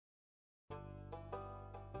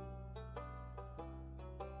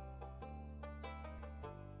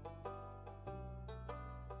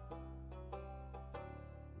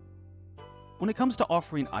When it comes to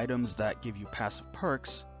offering items that give you passive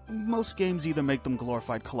perks, most games either make them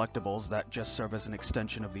glorified collectibles that just serve as an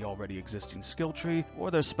extension of the already existing skill tree,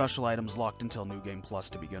 or they're special items locked until New Game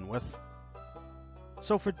Plus to begin with.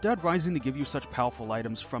 So for Dead Rising to give you such powerful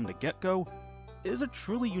items from the get-go is a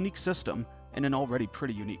truly unique system in an already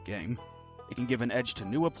pretty unique game. It can give an edge to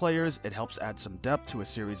newer players, it helps add some depth to a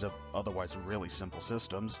series of otherwise really simple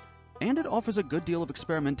systems, and it offers a good deal of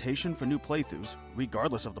experimentation for new playthroughs,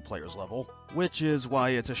 regardless of the player's level. Which is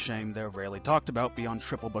why it's a shame they're rarely talked about beyond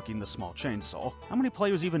triple booking the small chainsaw. How many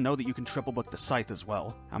players even know that you can triple book the scythe as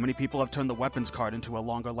well? How many people have turned the weapons card into a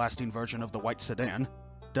longer lasting version of the white sedan?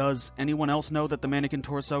 Does anyone else know that the mannequin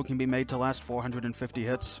torso can be made to last 450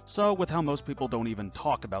 hits? So with how most people don't even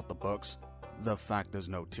talk about the books, the fact there's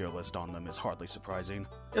no tier list on them is hardly surprising.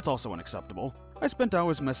 It's also unacceptable. I spent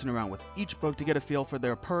hours messing around with each book to get a feel for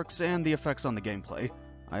their perks and the effects on the gameplay.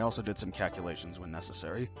 I also did some calculations when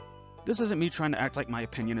necessary. This isn't me trying to act like my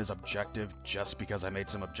opinion is objective just because I made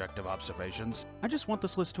some objective observations. I just want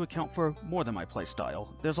this list to account for more than my playstyle.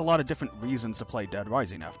 There's a lot of different reasons to play Dead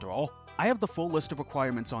Rising after all. I have the full list of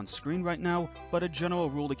requirements on screen right now, but a general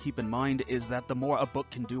rule to keep in mind is that the more a book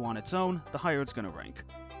can do on its own, the higher it's going to rank.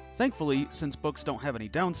 Thankfully, since books don't have any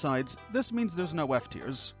downsides, this means there's no F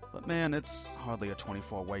tiers. But man, it's hardly a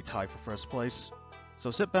 24-way tie for first place.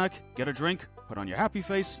 So sit back, get a drink, put on your happy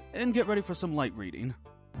face, and get ready for some light reading.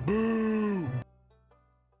 Boo!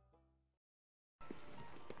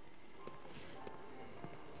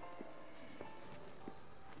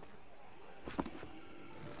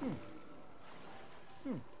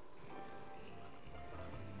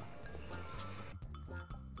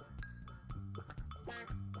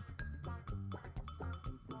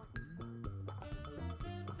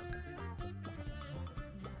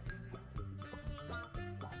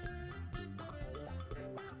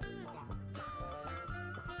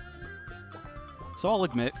 So I'll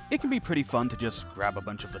admit, it can be pretty fun to just grab a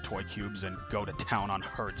bunch of the toy cubes and go to town on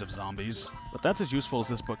herds of zombies, but that's as useful as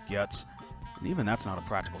this book gets, and even that's not a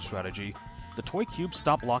practical strategy. The toy cubes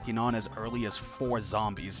stop locking on as early as 4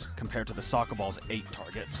 zombies, compared to the soccer ball's 8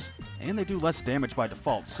 targets. And they do less damage by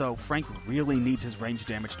default, so Frank really needs his range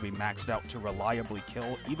damage to be maxed out to reliably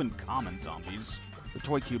kill even common zombies. The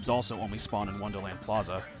toy cubes also only spawn in Wonderland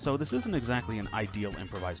Plaza, so this isn't exactly an ideal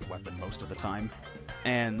improvised weapon most of the time.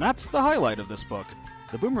 And that's the highlight of this book.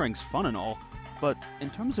 The boomerang's fun and all, but in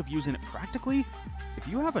terms of using it practically, if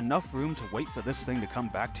you have enough room to wait for this thing to come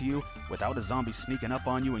back to you without a zombie sneaking up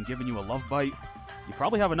on you and giving you a love bite, you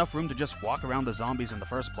probably have enough room to just walk around the zombies in the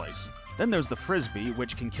first place. Then there's the Frisbee,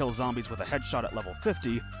 which can kill zombies with a headshot at level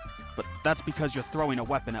 50, but that's because you're throwing a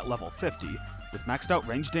weapon at level 50. With maxed out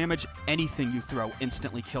range damage, anything you throw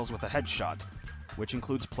instantly kills with a headshot, which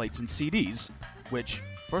includes plates and CDs, which,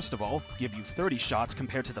 first of all, give you 30 shots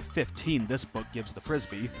compared to the 15 this book gives the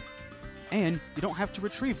Frisbee, and you don't have to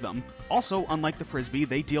retrieve them. Also, unlike the Frisbee,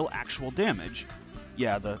 they deal actual damage.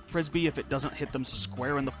 Yeah, the Frisbee, if it doesn't hit them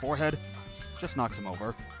square in the forehead, just knocks them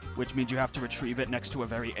over, which means you have to retrieve it next to a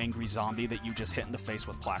very angry zombie that you just hit in the face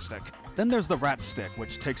with plastic. Then there's the Rat Stick,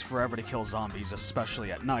 which takes forever to kill zombies,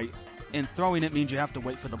 especially at night, and throwing it means you have to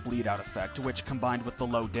wait for the bleed out effect, which combined with the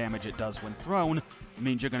low damage it does when thrown,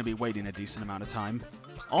 means you're going to be waiting a decent amount of time.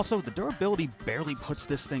 Also, the durability barely puts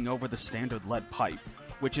this thing over the standard lead pipe,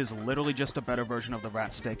 which is literally just a better version of the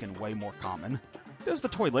Rat Stick and way more common. There's the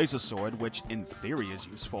toy laser sword, which in theory is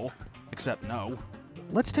useful, except no.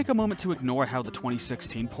 Let's take a moment to ignore how the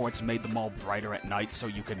 2016 ports made them all brighter at night so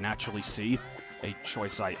you could naturally see, a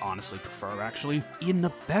choice I honestly prefer actually. In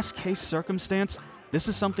the best case circumstance, this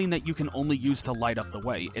is something that you can only use to light up the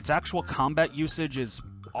way. Its actual combat usage is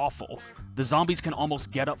awful. The zombies can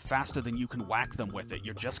almost get up faster than you can whack them with it.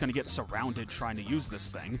 You're just going to get surrounded trying to use this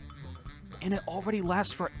thing. And it already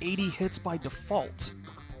lasts for 80 hits by default.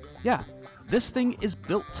 Yeah, this thing is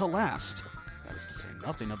built to last. That is to say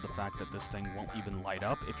nothing of the fact that this thing won't even light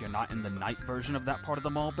up if you're not in the night version of that part of the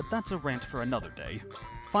mall, but that's a rant for another day.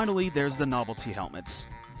 Finally, there's the novelty helmets.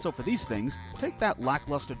 So for these things, take that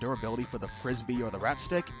lackluster durability for the Frisbee or the Rat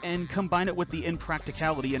Stick, and combine it with the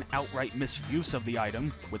impracticality and outright misuse of the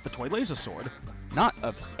item with the toy laser sword. Not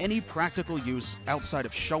of any practical use outside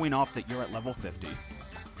of showing off that you're at level 50.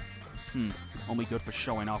 Only good for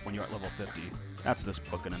showing off when you're at level 50. That's this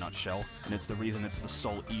book in a nutshell, and it's the reason it's the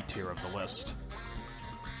sole E tier of the list.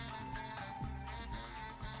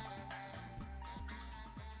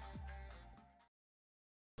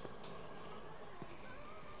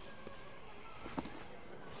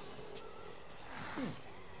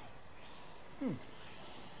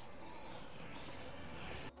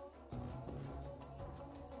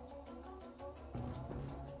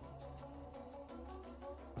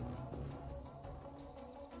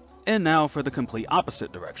 And now for the complete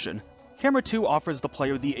opposite direction. Camera 2 offers the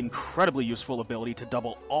player the incredibly useful ability to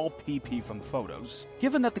double all PP from photos.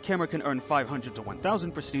 Given that the camera can earn 500 to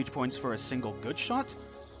 1000 prestige points for a single good shot,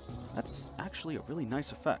 that's actually a really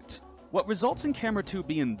nice effect. What results in Camera 2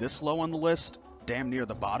 being this low on the list, damn near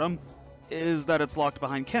the bottom, is that it's locked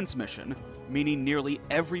behind Kent's mission, meaning nearly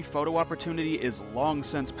every photo opportunity is long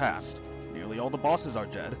since past. Nearly all the bosses are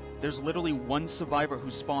dead. There's literally one survivor who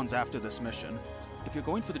spawns after this mission. If you're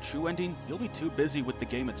going for the true ending, you'll be too busy with the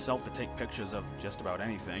game itself to take pictures of just about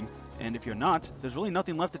anything. And if you're not, there's really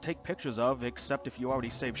nothing left to take pictures of except if you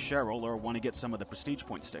already saved Cheryl or want to get some of the prestige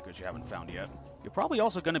point stickers you haven't found yet. You're probably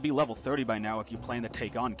also going to be level 30 by now if you plan to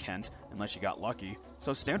take on Kent, unless you got lucky.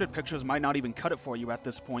 So standard pictures might not even cut it for you at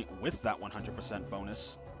this point with that 100%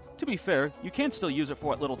 bonus. To be fair, you can still use it for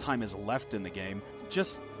what little time is left in the game,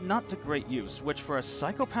 just not to great use, which for a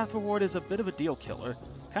psychopath reward is a bit of a deal killer.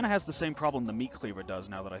 Kinda has the same problem the Meat Cleaver does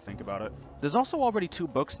now that I think about it. There's also already 2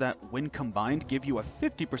 books that, when combined, give you a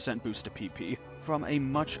 50% boost to PP from a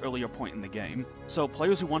much earlier point in the game, so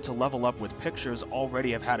players who want to level up with pictures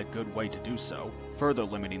already have had a good way to do so, further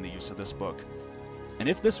limiting the use of this book. And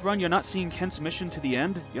if this run you're not seeing Kent's mission to the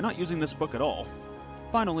end, you're not using this book at all.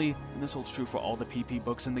 Finally, and this holds true for all the PP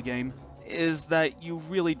books in the game, is that you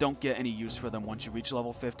really don't get any use for them once you reach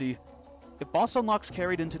level 50. If boss unlocks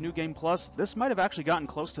carried into New Game Plus, this might have actually gotten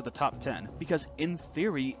close to the top 10, because in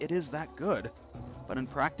theory it is that good. But in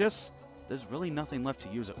practice, there's really nothing left to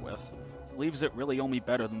use it with. Leaves it really only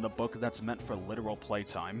better than the book that's meant for literal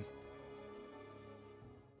playtime.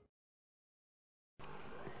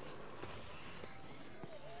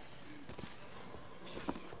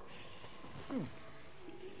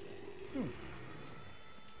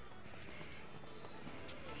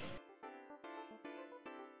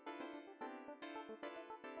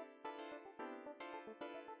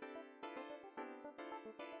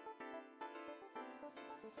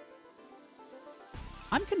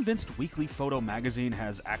 I'm convinced Weekly Photo Magazine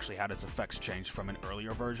has actually had its effects changed from an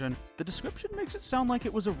earlier version. The description makes it sound like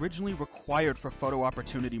it was originally required for photo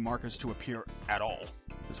opportunity markers to appear at all.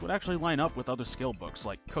 This would actually line up with other skill books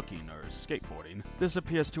like cooking or skateboarding. This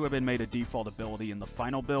appears to have been made a default ability in the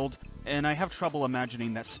final build, and I have trouble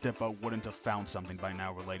imagining that Stippo wouldn't have found something by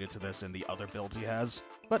now related to this in the other builds he has.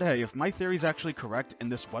 But hey, if my theory's actually correct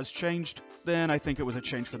and this was changed, then I think it was a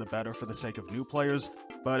change for the better for the sake of new players,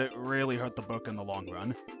 but it really hurt the book in the long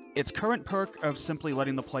run. Its current perk of simply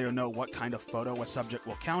letting the player know what kind of photo a subject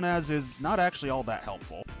will count as is not actually all that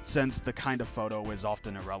helpful, since the kind of photo is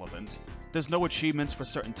often irrelevant. There's no achievements for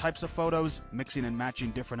certain types of photos, mixing and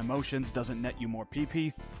matching different emotions doesn't net you more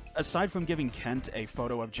PP. Aside from giving Kent a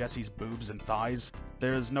photo of Jesse's boobs and thighs,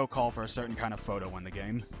 there's no call for a certain kind of photo in the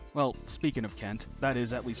game. Well, speaking of Kent, that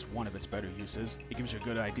is at least one of its better uses. It gives you a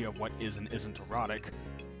good idea of what is and isn't erotic.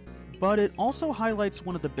 But it also highlights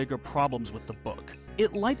one of the bigger problems with the book.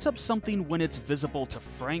 It lights up something when it's visible to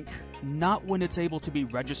Frank, not when it's able to be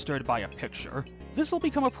registered by a picture. This will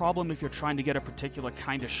become a problem if you're trying to get a particular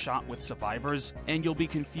kind of shot with survivors, and you'll be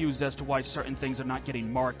confused as to why certain things are not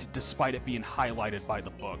getting marked despite it being highlighted by the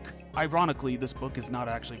book. Ironically, this book is not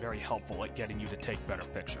actually very helpful at getting you to take better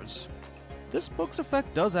pictures. This book's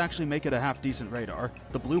effect does actually make it a half-decent radar.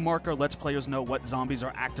 The blue marker lets players know what zombies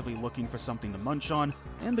are actively looking for something to munch on,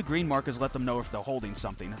 and the green markers let them know if they're holding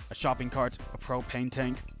something. A shopping cart, a propane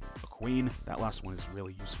tank, a queen. That last one is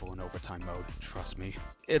really useful in overtime mode, trust me.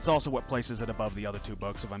 It's also what places it above the other 2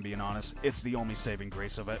 books, if I'm being honest. It's the only saving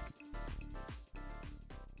grace of it.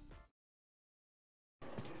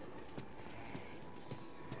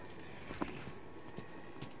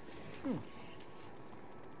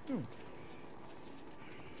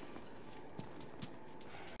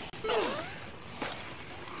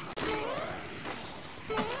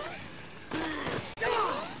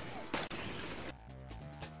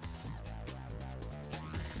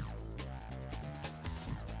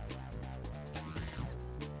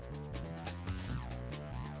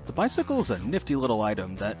 The bicycle is a nifty little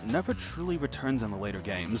item that never truly returns in the later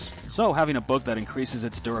games, so having a book that increases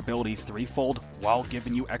its durability 3-fold while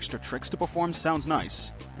giving you extra tricks to perform sounds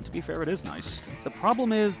nice. And to be fair, it is nice. The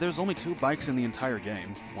problem is there's only 2 bikes in the entire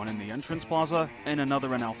game, one in the entrance plaza and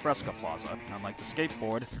another in Alfresca Plaza. Unlike the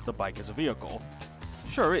skateboard, the bike is a vehicle.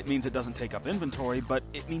 Sure, it means it doesn't take up inventory, but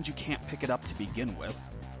it means you can't pick it up to begin with.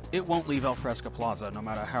 It won't leave Alfresca Plaza no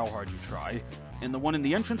matter how hard you try, and the one in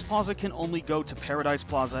the entrance plaza can only go to Paradise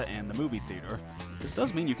Plaza and the movie theater. This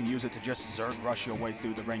does mean you can use it to just Zerg rush your way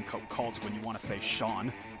through the Raincoat Cult when you want to face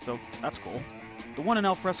Sean, so that's cool. The one in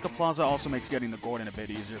Alfresca Plaza also makes getting the Gordon a bit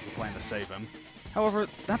easier if you plan to save him. However,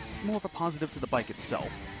 that's more of a positive to the bike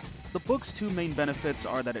itself. The book's two main benefits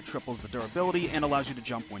are that it triples the durability and allows you to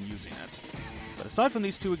jump when using it. But aside from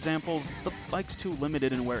these two examples, the bike's too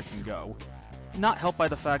limited in where it can go. Not helped by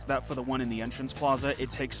the fact that for the one in the entrance plaza, it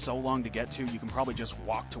takes so long to get to, you can probably just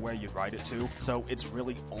walk to where you'd ride it to, so it's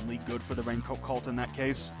really only good for the Raincoat Cult in that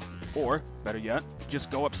case. Or, better yet, just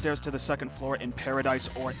go upstairs to the second floor in Paradise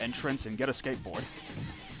or Entrance and get a skateboard.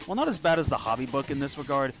 While not as bad as the hobby book in this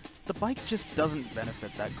regard, the bike just doesn't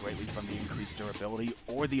benefit that greatly from the increased durability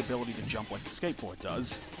or the ability to jump like the skateboard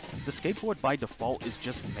does. The skateboard by default is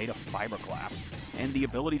just made of fiberglass, and the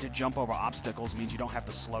ability to jump over obstacles means you don't have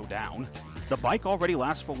to slow down. The bike already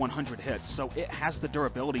lasts for 100 hits, so it has the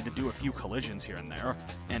durability to do a few collisions here and there.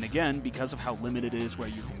 And again, because of how limited it is where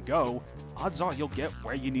you can go, odds are you'll get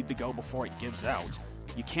where you need to go before it gives out.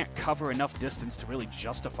 You can't cover enough distance to really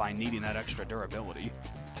justify needing that extra durability.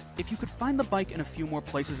 If you could find the bike in a few more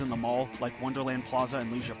places in the mall, like Wonderland Plaza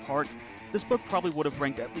and Leisure Park, this book probably would have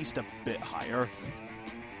ranked at least a bit higher.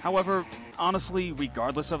 However, honestly,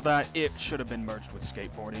 regardless of that, it should have been merged with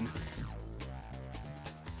skateboarding.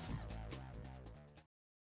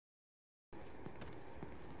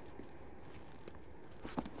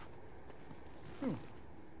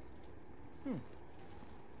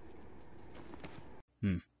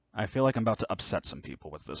 I feel like I'm about to upset some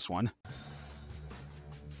people with this one.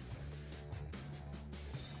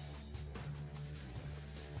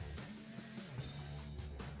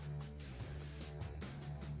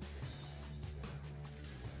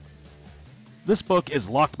 This book is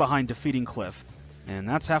locked behind Defeating Cliff, and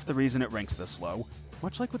that's half the reason it ranks this low.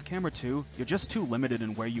 Much like with Camera 2, you're just too limited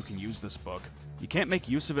in where you can use this book. You can't make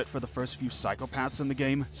use of it for the first few psychopaths in the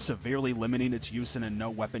game, severely limiting its use in a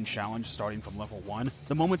no-weapon challenge starting from level 1.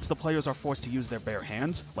 The moments the players are forced to use their bare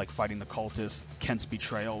hands, like fighting the cultist, Kent's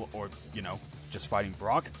betrayal, or, just fighting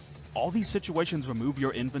Brock, all these situations remove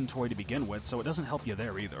your inventory to begin with, so it doesn't help you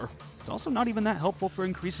there either. It's also not even that helpful for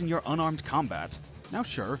increasing your unarmed combat. Now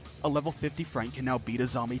sure, a level 50 Frank can now beat a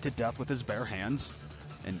zombie to death with his bare hands.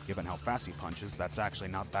 And given how fast he punches, that's actually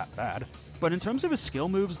not that bad. But in terms of his skill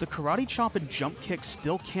moves, the karate chop and jump kick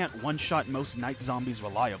still can't one-shot most night zombies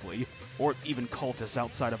reliably, or even cultists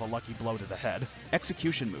outside of a lucky blow to the head.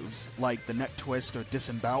 Execution moves, like the neck twist or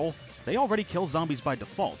disembowel, they already kill zombies by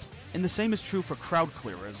default, and the same is true for crowd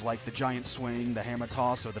clearers like the giant swing, the hammer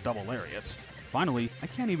toss, or the double lariats. Finally, I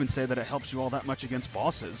can't even say that it helps you all that much against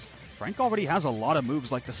bosses. Frank already has a lot of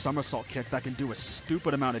moves like the somersault kick that can do a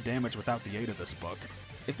stupid amount of damage without the aid of this book.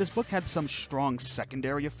 If this book had some strong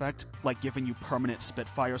secondary effect, like giving you permanent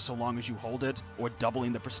Spitfire so long as you hold it, or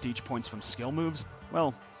doubling the prestige points from skill moves,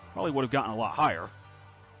 well, probably would have gotten a lot higher.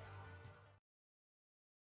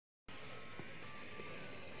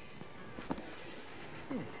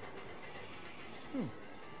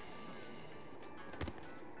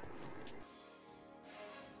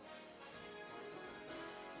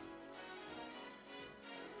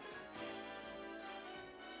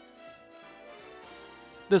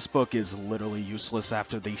 This book is literally useless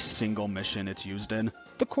after the single mission it's used in.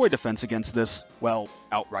 The core defense against this, well,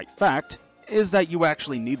 outright fact, is that you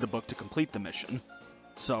actually need the book to complete the mission.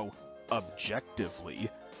 So, objectively,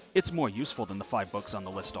 it's more useful than the 5 books on the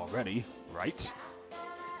list already, right?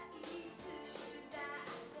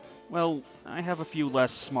 Well, I have a few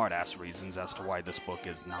less smart-ass reasons as to why this book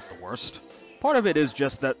is not the worst. Part of it is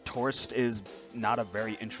just that Torst is not a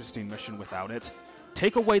very interesting mission without it.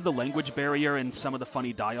 Take away the language barrier and some of the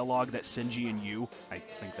funny dialogue that Shinji and Yu, I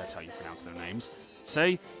think that's how you pronounce their names,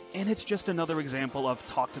 say, and it's just another example of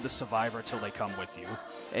talk to the survivor till they come with you.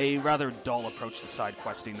 A rather dull approach to side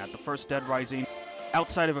questing that the first Dead Rising,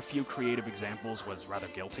 outside of a few creative examples, was rather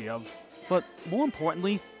guilty of. But more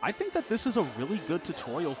importantly, I think that this is a really good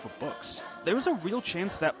tutorial for books. There's a real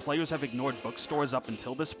chance that players have ignored bookstores up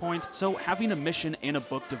until this point, so having a mission and a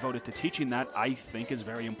book devoted to teaching that I think is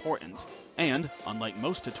very important. And, unlike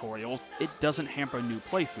most tutorials, it doesn't hamper new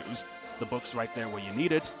playthroughs. The book's right there where you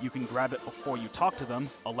need it, you can grab it before you talk to them,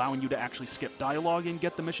 allowing you to actually skip dialogue and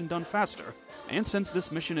get the mission done faster. And since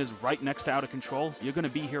this mission is right next to Out of Control, you're gonna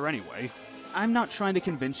be here anyway. I'm not trying to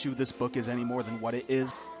convince you this book is any more than what it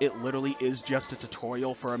is. It literally is just a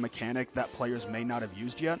tutorial for a mechanic that players may not have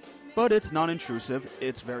used yet. But it's non-intrusive,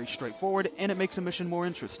 it's very straightforward, and it makes a mission more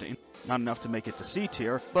interesting. Not enough to make it to C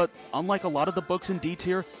tier, but unlike a lot of the books in D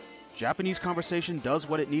tier, Japanese conversation does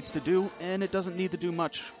what it needs to do, and it doesn't need to do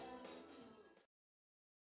much.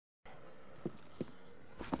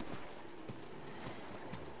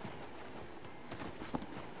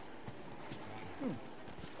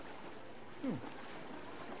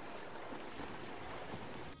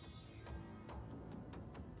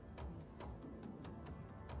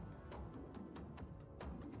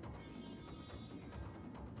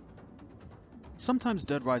 Sometimes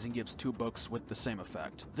Dead Rising gives 2 books with the same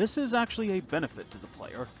effect. This is actually a benefit to the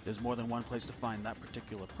player. There's more than one place to find that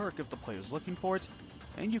particular perk if the player's looking for it,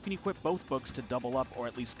 and you can equip both books to double up or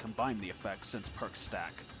at least combine the effects since perks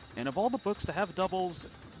stack. And of all the books to have doubles,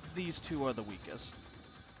 these 2 are the weakest.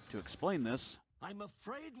 To explain this, I'm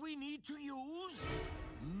afraid we need to use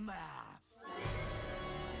math.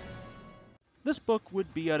 This book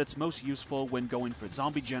would be at its most useful when going for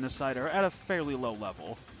zombie genocide or at a fairly low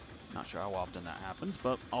level. Not sure how often that happens,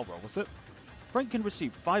 but I'll roll with it. Frank can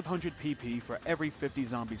receive 500 PP for every 50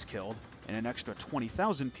 zombies killed, and an extra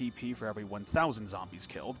 20,000 PP for every 1,000 zombies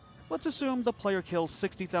killed. Let's assume the player kills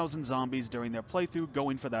 60,000 zombies during their playthrough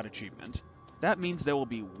going for that achievement. That means there will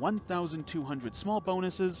be 1,200 small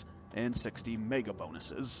bonuses and 60 mega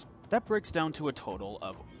bonuses. That breaks down to a total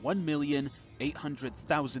of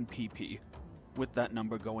 1,800,000 PP, with that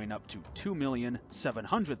number going up to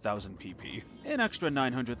 2,700,000 PP. An extra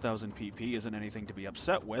 900,000 PP isn't anything to be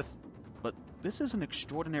upset with, but this is an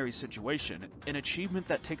extraordinary situation, an achievement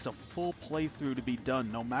that takes a full playthrough to be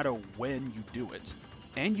done no matter when you do it.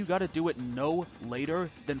 And you gotta do it no later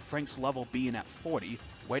than Frank's level being at 40.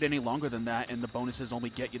 Wait any longer than that and the bonuses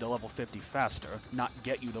only get you to level 50 faster, not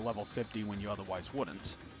get you to level 50 when you otherwise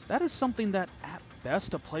wouldn't. That is something that, at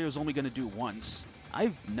best, a player's only gonna do once.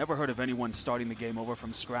 I've never heard of anyone starting the game over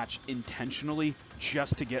from scratch intentionally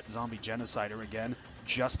just to get Zombie Genocider again,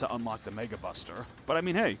 just to unlock the Mega Buster. But I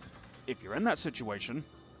mean, hey, if you're in that situation,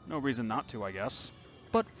 no reason not to, I guess.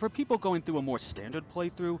 But for people going through a more standard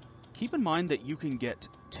playthrough, keep in mind that you can get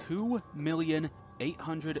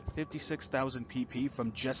 2,856,000 PP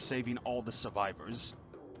from just saving all the survivors.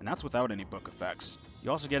 And that's without any book effects.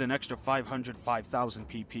 You also get an extra 505,000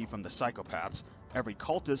 PP from the Psychopaths. Every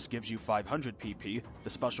cultist gives you 500 PP, the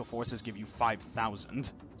Special Forces give you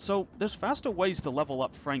 5,000. So there's faster ways to level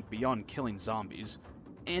up Frank beyond killing zombies.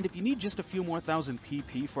 And if you need just a few more thousand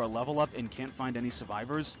PP for a level up and can't find any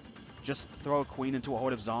survivors, just throw a queen into a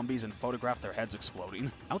horde of zombies and photograph their heads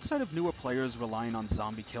exploding. Outside of newer players relying on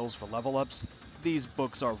zombie kills for level ups, these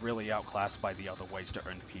books are really outclassed by the other ways to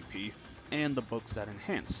earn PP, and the books that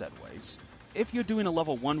enhance said ways. If you're doing a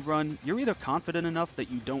level 1 run, you're either confident enough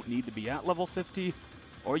that you don't need to be at level 50,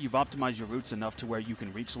 or you've optimized your routes enough to where you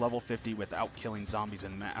can reach level 50 without killing zombies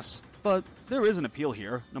en masse. But there is an appeal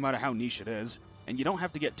here, no matter how niche it is, and you don't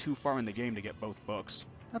have to get too far in the game to get both books.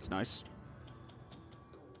 That's nice.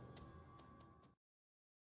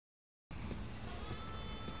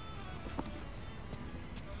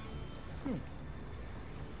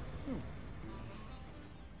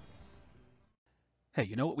 Hey,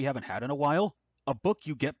 you know what we haven't had in a while? A book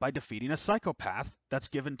you get by defeating a psychopath that's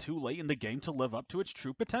given too late in the game to live up to its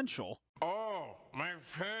true potential. Oh, my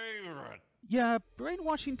favorite. Yeah,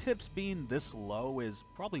 brainwashing tips being this low is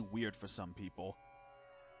probably weird for some people.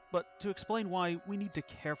 But to explain why, we need to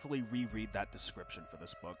carefully reread that description for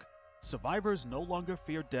this book. Survivors no longer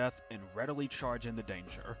fear death and readily charge into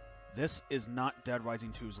danger. This is not Dead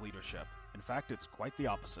Rising 2's leadership. In fact, it's quite the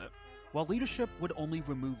opposite. While leadership would only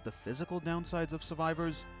remove the physical downsides of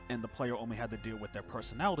survivors, and the player only had to deal with their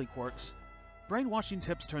personality quirks, brainwashing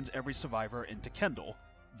tips turns every survivor into Kendall,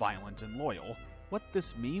 violent and loyal. What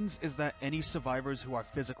this means is that any survivors who are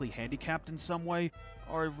physically handicapped in some way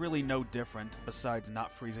are really no different besides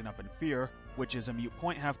not freezing up in fear, which is a moot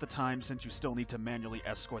point half the time since you still need to manually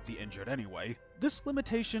escort the injured anyway. This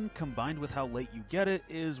limitation, combined with how late you get it,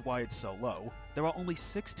 is why it's so low. There are only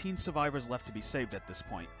 16 survivors left to be saved at this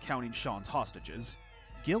point, counting Sean's hostages.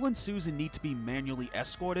 Gil and Susan need to be manually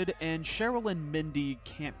escorted, and Cheryl and Mindy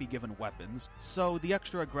can't be given weapons, so the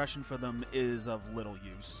extra aggression for them is of little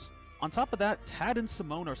use. On top of that, Tad and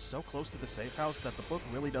Simone are so close to the safe house that the book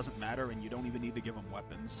really doesn't matter and you don't even need to give them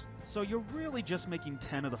weapons. So you're really just making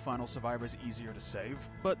 10 of the final survivors easier to save.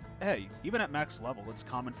 But hey, even at max level, it's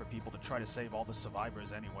common for people to try to save all the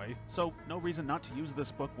survivors anyway, so no reason not to use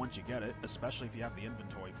this book once you get it, especially if you have the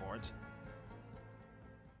inventory for it.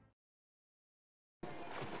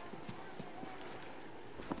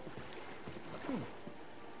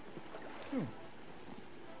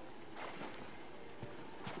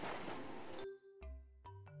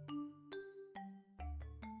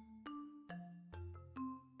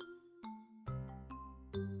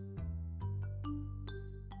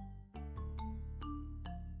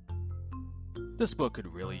 This book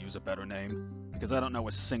could really use a better name, because I don't know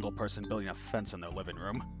a single person building a fence in their living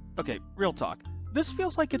room. Okay, real talk. This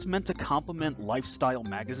feels like it's meant to complement Lifestyle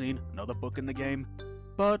Magazine, another book in the game.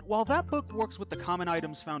 But while that book works with the common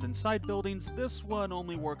items found inside buildings, this one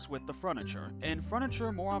only works with the furniture. And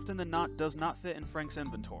furniture, more often than not, does not fit in Frank's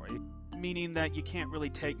inventory, meaning that you can't really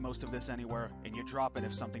take most of this anywhere, and you drop it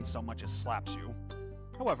if something so much as slaps you.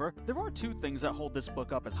 However, there are two things that hold this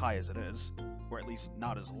book up as high as it is, or at least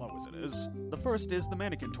not as low as it is. The first is the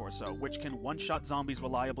Mannequin Torso, which can one-shot zombies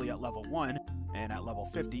reliably at level 1, and at level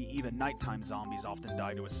 50, even nighttime zombies often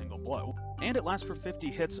die to a single blow. And it lasts for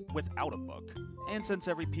 50 hits without a book. And since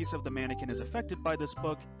every piece of the mannequin is affected by this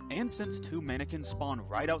book, and since 2 mannequins spawn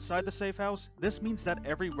right outside the safe house, this means that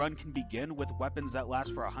every run can begin with weapons that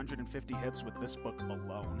last for 150 hits with this book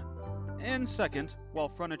alone. And second, while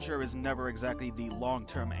furniture is never exactly the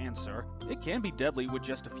long-term answer, it can be deadly with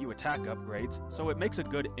just a few attack upgrades, so it makes a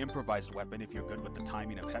good improvised weapon if you're good with the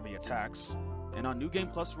timing of heavy attacks. And on New Game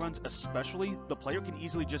Plus runs especially, the player can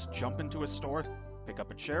easily just jump into a store, pick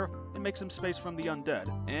up a chair, and make some space from the undead.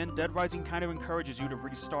 And Dead Rising kind of encourages you to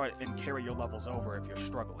restart and carry your levels over if you're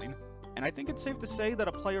struggling. And I think it's safe to say that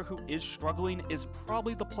a player who is struggling is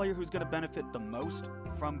probably the player who's going to benefit the most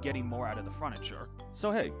from getting more out of the furniture.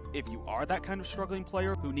 So hey, if you are that kind of struggling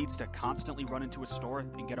player who needs to constantly run into a store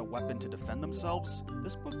and get a weapon to defend themselves,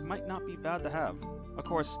 this book might not be bad to have. Of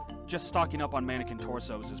course, just stocking up on mannequin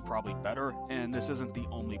torsos is probably better, and this isn't the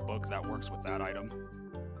only book that works with that item.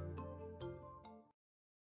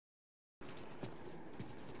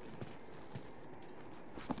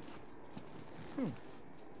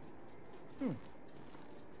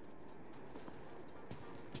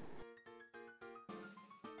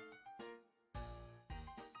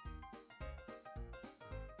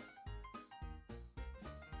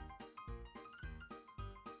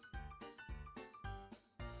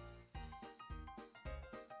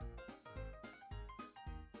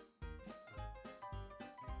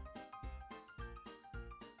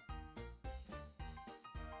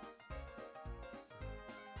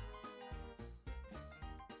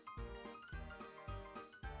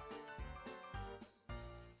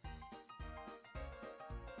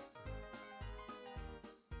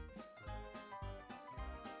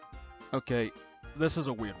 Okay, this is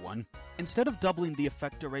a weird one. Instead of doubling the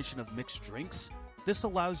effect duration of mixed drinks, this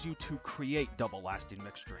allows you to create double-lasting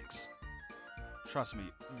mixed drinks. Trust me,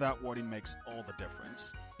 that wording makes all the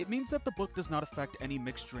difference. It means that the book does not affect any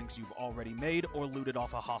mixed drinks you've already made or looted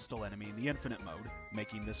off a hostile enemy in the infinite mode,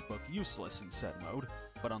 making this book useless in said mode.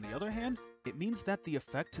 But on the other hand, it means that the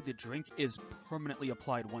effect to the drink is permanently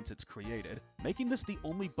applied once it's created, making this the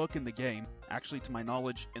only book in the game, actually to my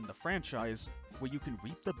knowledge in the franchise, where you can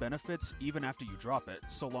reap the benefits even after you drop it,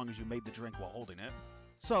 so long as you made the drink while holding it.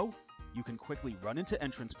 So, you can quickly run into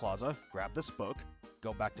Entrance Plaza, grab this book,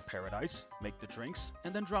 go back to Paradise, make the drinks,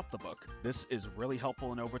 and then drop the book. This is really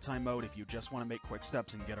helpful in overtime mode if you just want to make quick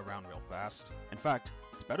steps and get around real fast. In fact,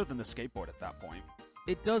 it's better than the skateboard at that point.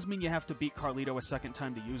 It does mean you have to beat Carlito a second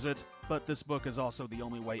time to use it, but this book is also the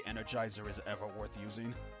only way Energizer is ever worth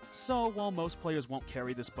using. So while most players won't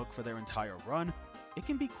carry this book for their entire run, it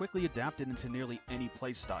can be quickly adapted into nearly any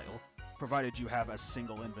playstyle, provided you have a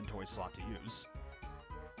single inventory slot to use.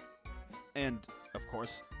 And, of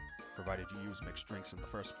course, provided you use mixed drinks in the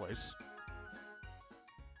first place.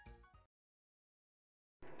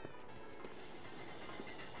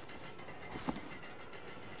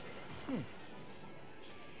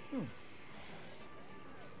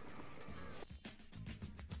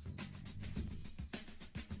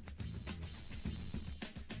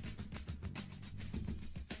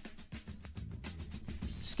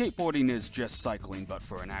 Skateboarding is just cycling, but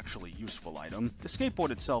for an actually useful item. The skateboard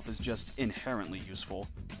itself is just inherently useful.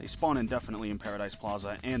 They spawn indefinitely in Paradise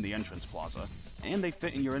Plaza and the Entrance Plaza, and they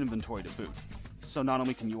fit in your inventory to boot. So not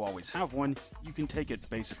only can you always have one, you can take it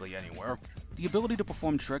basically anywhere. The ability to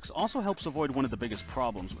perform tricks also helps avoid one of the biggest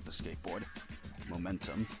problems with the skateboard: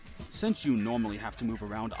 momentum. Since you normally have to move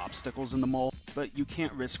around obstacles in the mall, but you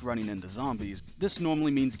can't risk running into zombies, this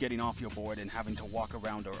normally means getting off your board and having to walk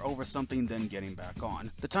around or over something, then getting back on.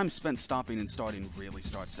 The time spent stopping and starting really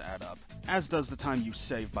starts to add up, as does the time you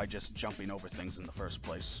save by just jumping over things in the first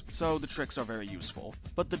place. So the tricks are very useful.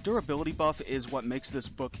 But the durability buff is what makes this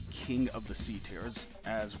book king of the C tiers,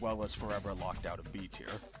 as well as forever locked out of B tier.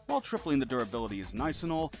 While tripling the durability is nice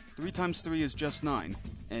and all, 3 times 3 is just 9,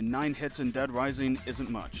 and 9 hits in Dead Rising isn't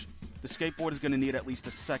much. The skateboard is going to need at least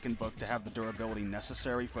a second book to have the durability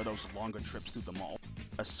necessary for those longer trips through the mall,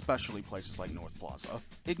 especially places like North Plaza.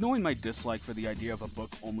 Ignoring my dislike for the idea of a book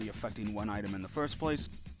only affecting one item in the first place,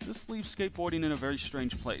 this leaves skateboarding in a very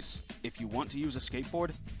strange place. If you want to use a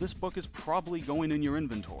skateboard, this book is probably going in your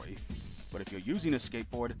inventory. But if you're using a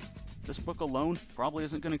skateboard, this book alone probably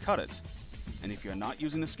isn't going to cut it. And if you're not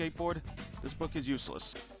using a skateboard, this book is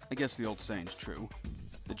useless. I guess the old saying's true.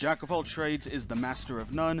 The jack of all trades is the master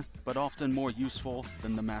of none, but often more useful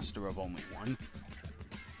than the master of only one.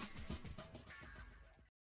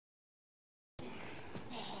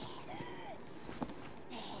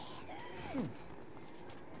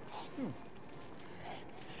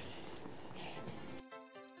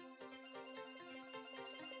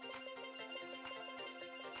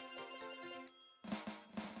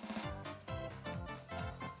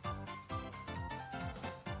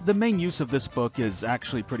 The main use of this book is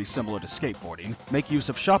actually pretty similar to skateboarding. Make use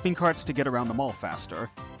of shopping carts to get around the mall faster.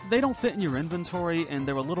 They don't fit in your inventory, and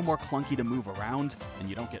they're a little more clunky to move around, and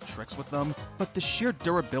you don't get tricks with them, but the sheer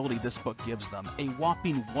durability this book gives them, a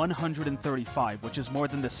whopping 135, which is more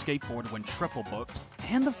than the skateboard when triple booked,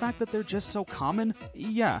 and the fact that they're just so common,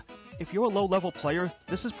 yeah, if you're a low-level player,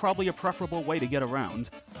 this is probably a preferable way to get around.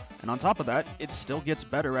 And on top of that, it still gets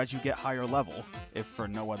better as you get higher level, if for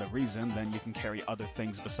no other reason than you can carry other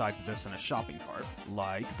things besides this in a shopping cart.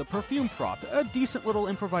 Like the perfume prop, a decent little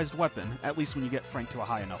improvised weapon, at least when you get Frank to a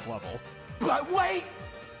high enough level. But wait!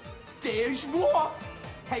 There's more!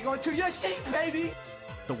 Hang on to your seat, baby!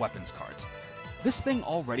 The weapons cart. This thing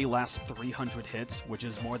already lasts 300 hits, which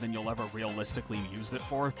is more than you'll ever realistically use it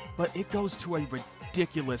for, but it goes to a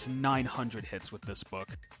ridiculous 900 hits with this book.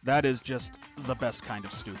 That is just the best kind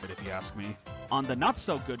of stupid, if you ask me. On the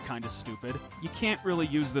not-so-good kind of stupid, you can't really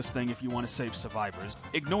use this thing if you want to save survivors.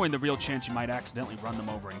 Ignoring the real chance you might accidentally run them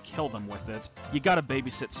over and kill them with it, you gotta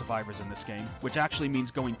babysit survivors in this game, which actually means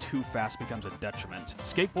going too fast becomes a detriment.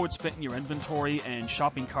 Skateboards fit in your inventory, and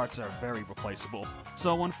shopping carts are very replaceable.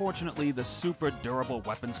 So unfortunately, the super durable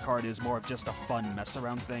weapons cart is more of just a fun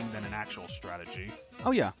mess-around thing than an actual strategy.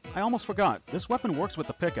 Oh yeah, I almost forgot, this weapon works with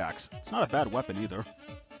the pickaxe. It's not a bad weapon either.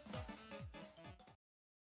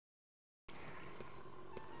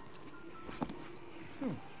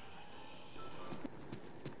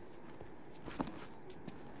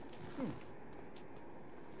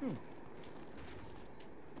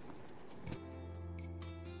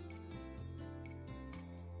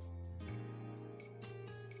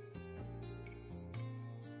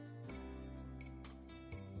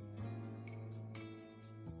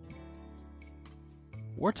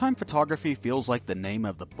 Wartime photography feels like the name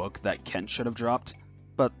of the book that Kent should have dropped,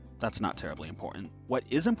 but that's not terribly important. What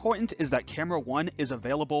is important is that Camera 1 is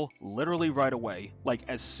available literally right away, like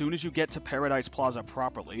as soon as you get to Paradise Plaza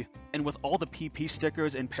properly. And with all the PP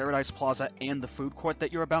stickers in Paradise Plaza and the food court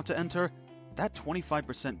that you're about to enter, that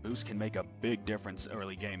 25% boost can make a big difference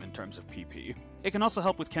early game in terms of PP. It can also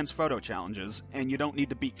help with Kent's photo challenges, and you don't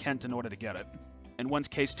need to beat Kent in order to get it. And once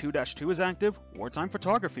Case 2-2 is active, Wartime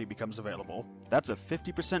Photography becomes available. That's a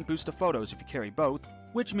 50% boost to photos if you carry both,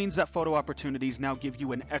 which means that photo opportunities now give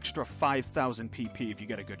you an extra 5,000 PP if you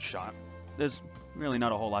get a good shot. There's really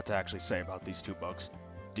not a whole lot to actually say about these two books.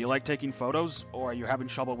 Do you like taking photos, or are you having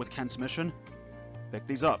trouble with Kent's mission? Pick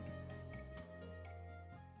these up.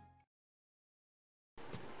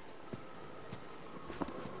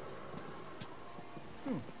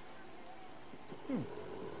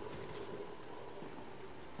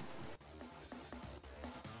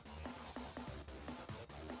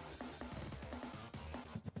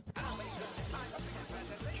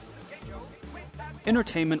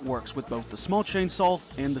 Entertainment works with both the small chainsaw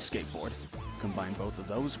and the skateboard. Combine both of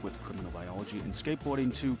those with criminal biology and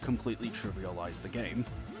skateboarding to completely trivialize the game.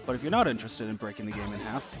 But if you're not interested in breaking the game in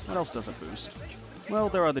half, what else does it boost? Well,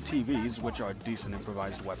 there are the TVs, which are decent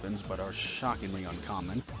improvised weapons but are shockingly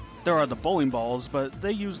uncommon. There are the bowling balls, but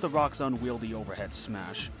they use the rock's unwieldy overhead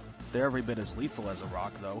smash. They're every bit as lethal as a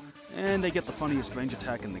rock, though, and they get the funniest range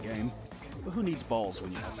attack in the game. But who needs balls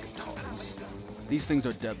when you have guitars? These things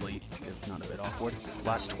are deadly, if not a bit awkward,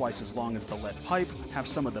 last twice as long as the lead pipe, have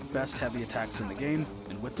some of the best heavy attacks in the game,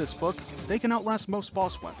 and with this book, they can outlast most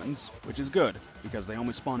boss weapons, which is good, because they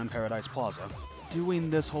only spawn in Paradise Plaza. Doing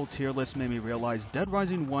this whole tier list made me realize Dead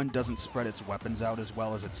Rising 1 doesn't spread its weapons out as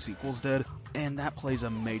well as its sequels did, and that plays a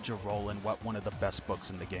major role in what one of the best books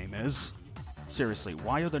in the game is. Seriously,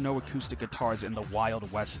 why are there no acoustic guitars in the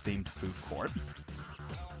Wild West themed food court?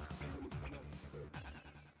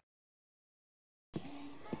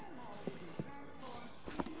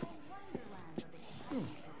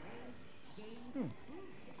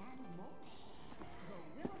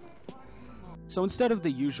 So instead of the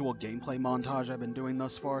usual gameplay montage I've been doing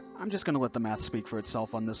thus far, I'm just going to let the math speak for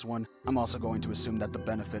itself on this one. I'm also going to assume that the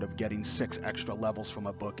benefit of getting 6 extra levels from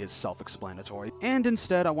a book is self-explanatory. And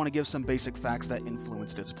instead, I want to give some basic facts that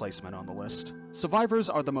influenced its placement on the list. Survivors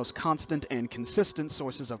are the most constant and consistent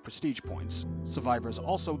sources of prestige points. Survivors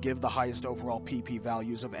also give the highest overall PP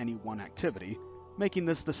values of any one activity, making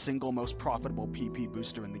this the single most profitable PP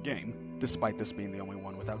booster in the game, despite this being the only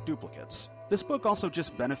one without duplicates. This book also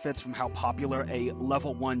just benefits from how popular a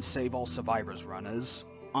level 1 save all survivors run is.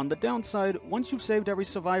 On the downside, once you've saved every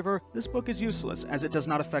survivor, this book is useless as it does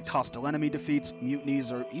not affect hostile enemy defeats,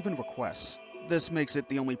 mutinies, or even requests. This makes it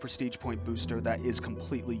the only prestige point booster that is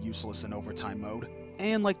completely useless in overtime mode.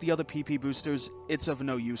 And like the other PP boosters, it's of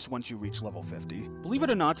no use once you reach level 50. Believe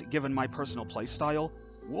it or not, given my personal playstyle,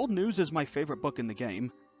 World News is my favorite book in the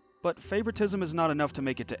game, but favoritism is not enough to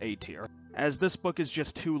make it to A tier. as this book is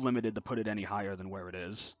just too limited to put it any higher than where it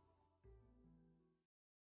is.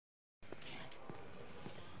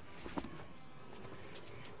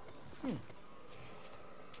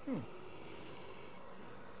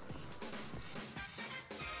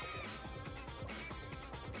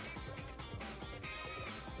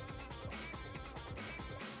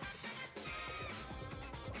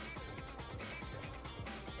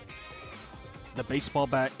 The baseball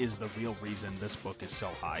bat is the real reason this book is so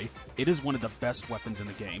high. It is one of the best weapons in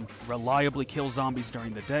the game. Reliably kills zombies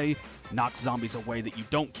during the day, knocks zombies away that you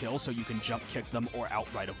don't kill so you can jump kick them or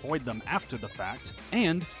outright avoid them after the fact,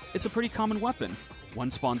 and it's a pretty common weapon. One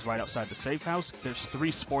spawns right outside the safe house, there's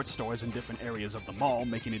 3 sports stores in different areas of the mall,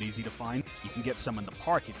 making it easy to find. You can get some in the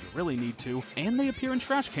park if you really need to, and they appear in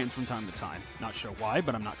trash cans from time to time. Not sure why,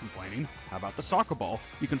 but I'm not complaining. How about the soccer ball?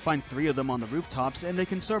 You can find 3 of them on the rooftops, and they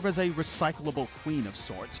can serve as a recyclable queen of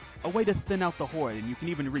sorts. A way to thin out the horde, and you can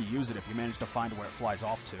even reuse it if you manage to find where it flies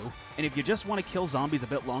off to. And if you just want to kill zombies a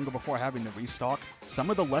bit longer before having to restock, some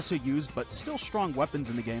of the lesser used but still strong weapons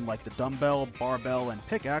in the game like the dumbbell, barbell, and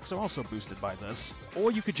pickaxe are also boosted by this.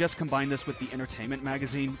 Or you could just combine this with the entertainment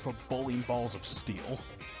magazine for bowling balls of steel.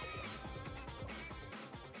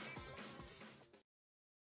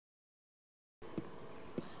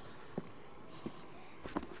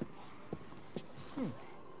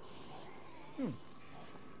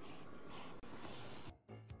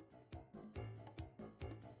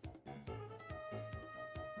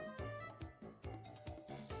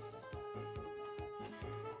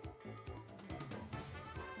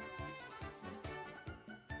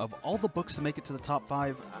 Of all the books to make it to the top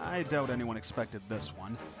 5, I doubt anyone expected this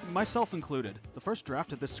one. Myself included. The first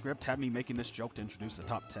draft of this script had me making this joke to introduce the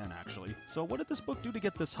top 10, actually. So what did this book do to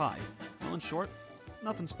get this high? Well, in short,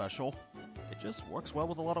 nothing special. It just works well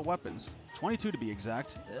with a lot of weapons. 22 to be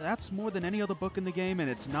exact. That's more than any other book in the game, and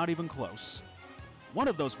it's not even close. One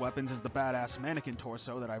of those weapons is the badass mannequin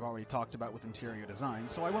torso that I've already talked about with interior design,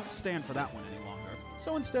 so I won't stand for that one any longer.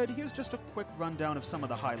 So instead, here's just a quick rundown of some of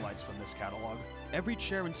the highlights from this catalog. Every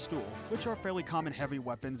chair and stool, which are fairly common heavy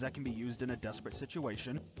weapons that can be used in a desperate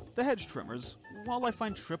situation. The hedge trimmers. While I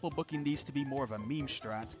find triple booking these to be more of a meme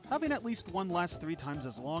strat, having at least one last 3 times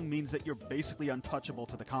as long means that you're basically untouchable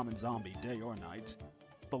to the common zombie, day or night.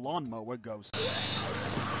 The lawnmower goes.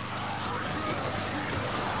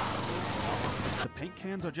 The paint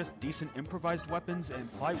cans are just decent improvised weapons,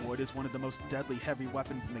 and plywood is one of the most deadly heavy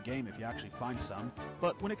weapons in the game if you actually find some.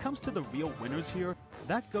 But when it comes to the real winners here,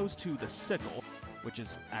 that goes to the sickle, which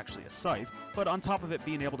is actually a scythe, but on top of it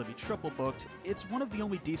being able to be triple booked, it's one of the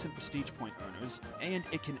only decent prestige point earners, and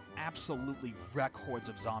it can absolutely wreck hordes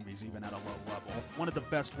of zombies even at a low level. One of the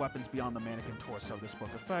best weapons beyond the mannequin torso this book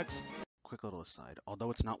affects. Quick little aside, although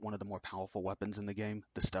it's not one of the more powerful weapons in the game,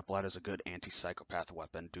 the stepladder is a good anti-psychopath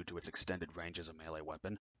weapon due to its extended range as a melee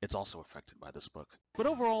weapon. It's also affected by this book. But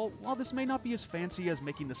overall, while this may not be as fancy as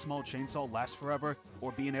making the small chainsaw last forever,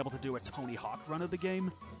 or being able to do a Tony Hawk run of the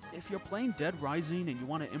game, if you're playing Dead Rising and you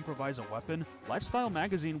want to improvise a weapon, Lifestyle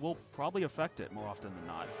Magazine will probably affect it more often than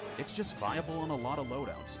not. It's just viable on a lot of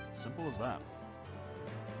loadouts. Simple as that.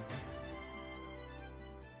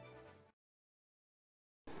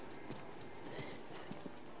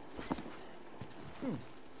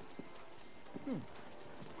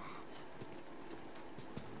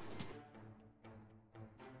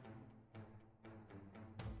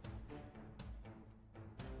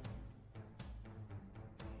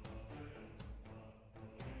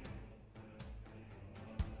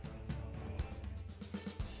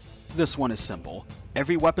 This one is simple.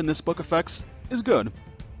 Every weapon this book affects is good.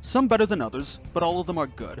 Some better than others, but all of them are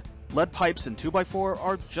good. Lead pipes and 2x4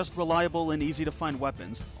 are just reliable and easy to find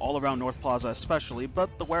weapons, all around North Plaza especially,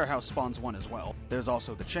 but the warehouse spawns one as well. There's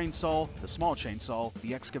also the chainsaw, the small chainsaw,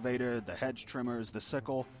 the excavator, the hedge trimmers, the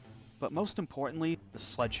sickle, but most importantly, the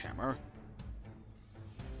sledgehammer.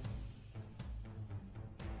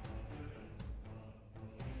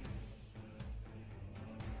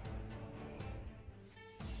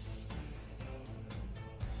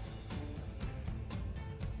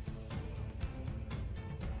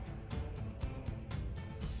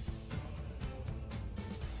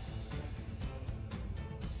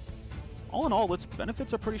 All in all, its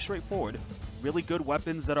benefits are pretty straightforward. Really good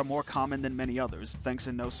weapons that are more common than many others, thanks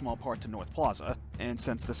in no small part to North Plaza. And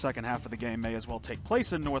since the second half of the game may as well take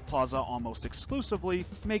place in North Plaza almost exclusively,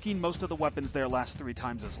 making most of the weapons there last 3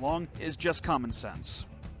 times as long is just common sense.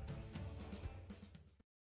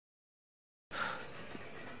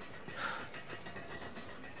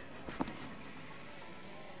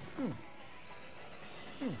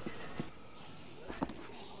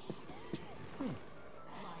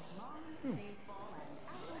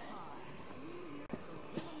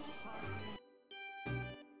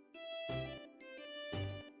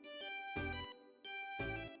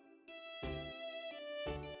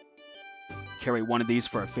 Carry one of these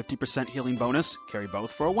for a 50% healing bonus, carry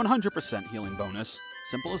both for a 100% healing bonus.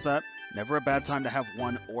 Simple as that, never a bad time to have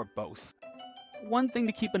one or both. One thing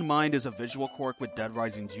to keep in mind is a visual quirk with Dead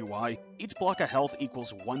Rising's UI. Each block of health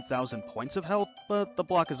equals 1,000 points of health, but the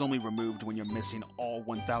block is only removed when you're missing all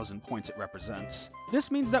 1,000 points it represents. This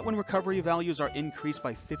means that when recovery values are increased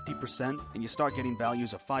by 50% and you start getting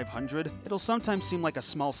values of 500, it'll sometimes seem like a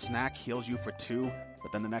small snack heals you for 2,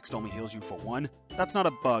 but then the next only heals you for 1. That's not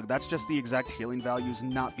a bug, that's just the exact healing values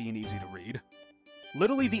not being easy to read.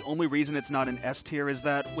 Literally the only reason it's not an S tier is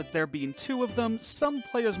that, with there being 2 of them, some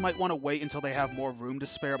players might want to wait until they have more room to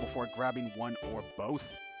spare before grabbing one or both.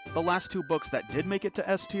 The last 2 books that did make it to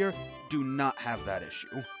S tier do not have that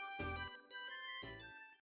issue.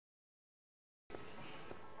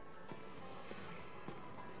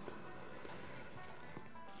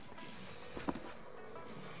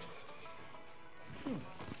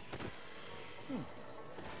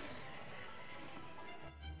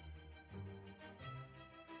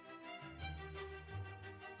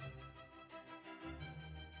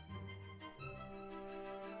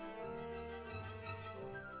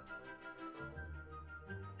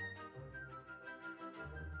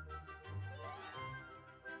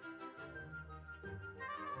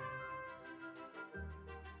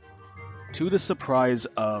 To the surprise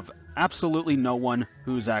of absolutely no one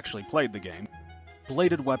who's actually played the game,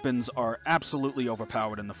 bladed weapons are absolutely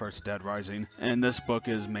overpowered in the first Dead Rising, and this book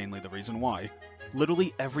is mainly the reason why.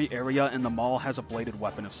 Literally every area in the mall has a bladed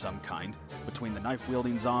weapon of some kind, between the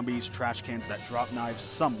knife-wielding zombies, trash cans that drop knives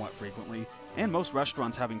somewhat frequently, and most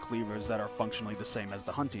restaurants having cleavers that are functionally the same as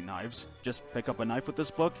the hunting knives. Just pick up a knife with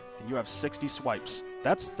this book, and you have 60 swipes.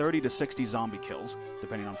 That's 30 to 60 zombie kills,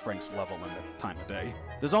 depending on Frank's level and the time of day.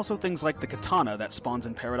 There's also things like the katana that spawns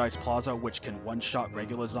in Paradise Plaza, which can one-shot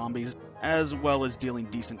regular zombies, as well as dealing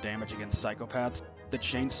decent damage against psychopaths. The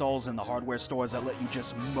chainsaws in the hardware stores that let you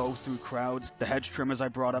just mow through crowds, the hedge trimmers I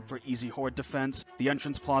brought up for easy horde defense, the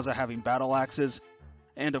entrance plaza having battle axes,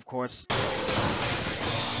 and of course...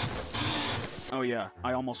 Oh yeah,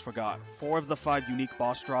 I almost forgot. 4 of the 5 unique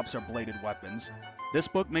boss drops are bladed weapons. This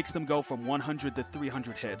book makes them go from 100 to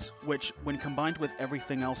 300 hits, which, when combined with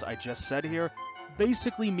everything else I just said here,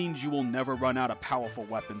 basically means you will never run out of powerful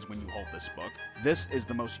weapons when you hold this book. This is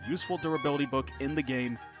the most useful durability book in the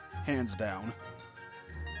game, hands down.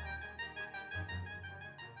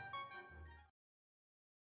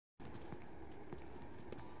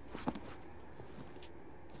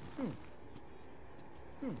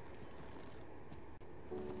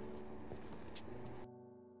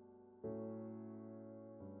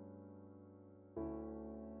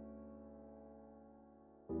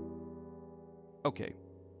 Okay,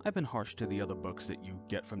 I've been harsh to the other books that you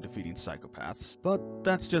get from defeating psychopaths, but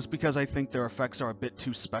that's just because I think their effects are a bit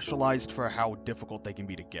too specialized for how difficult they can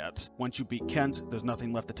be to get. Once you beat Kent, there's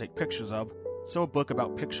nothing left to take pictures of, so a book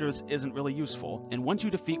about pictures isn't really useful. And once you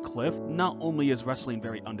defeat Cliff, not only is wrestling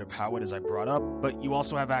very underpowered as I brought up, but you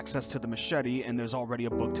also have access to the machete, and there's already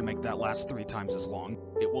a book to make that last 3 times as long.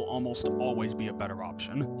 It will almost always be a better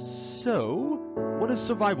option. So, what does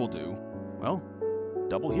survival do? Well,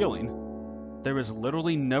 double healing. There is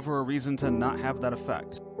literally never a reason to not have that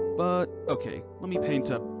effect. But, okay, let me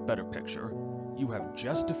paint a better picture. You have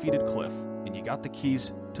just defeated Cliff, and you got the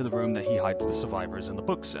keys to the room that he hides the survivors in the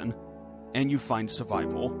books in. And you find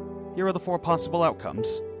survival. Here are the 4 possible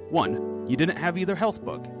outcomes. 1. You didn't have either health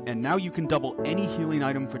book, and now you can double any healing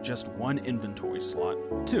item for just 1 inventory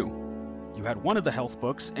slot. 2. You had one of the health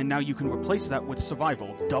books, and now you can replace that with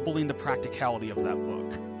survival, doubling the practicality of that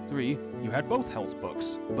book. 3. You had both health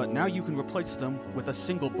books, but now you can replace them with a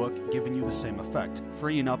single book giving you the same effect,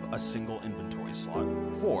 freeing up a single inventory slot.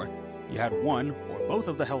 4. You had one or both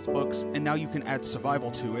of the health books, and now you can add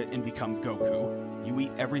survival to it and become Goku. You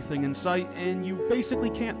eat everything in sight, and you basically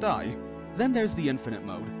can't die. Then there's the infinite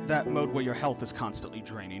mode, that mode where your health is constantly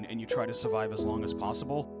draining and you try to survive as long as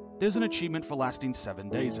possible. There's an achievement for lasting 7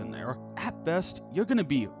 days in there. At best, you're gonna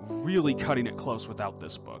be really cutting it close without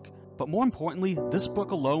this book. But more importantly, this book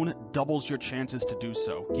alone doubles your chances to do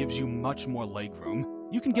so, gives you much more legroom.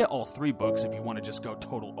 You can get all 3 books if you want to just go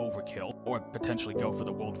total overkill, or potentially go for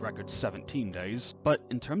the world record 17 days. But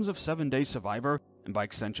in terms of 7-day survivor, and by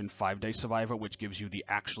extension 5-day survivor, which gives you the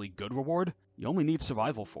actually good reward, you only need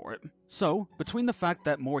survival for it. So, between the fact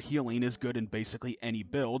that more healing is good in basically any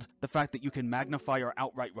build, the fact that you can magnify or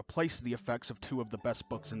outright replace the effects of 2 of the best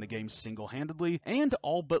books in the game single-handedly, and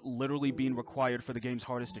all but literally being required for the game's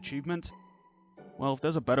hardest achievement, well, if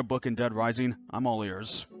there's a better book in Dead Rising, I'm all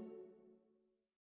ears.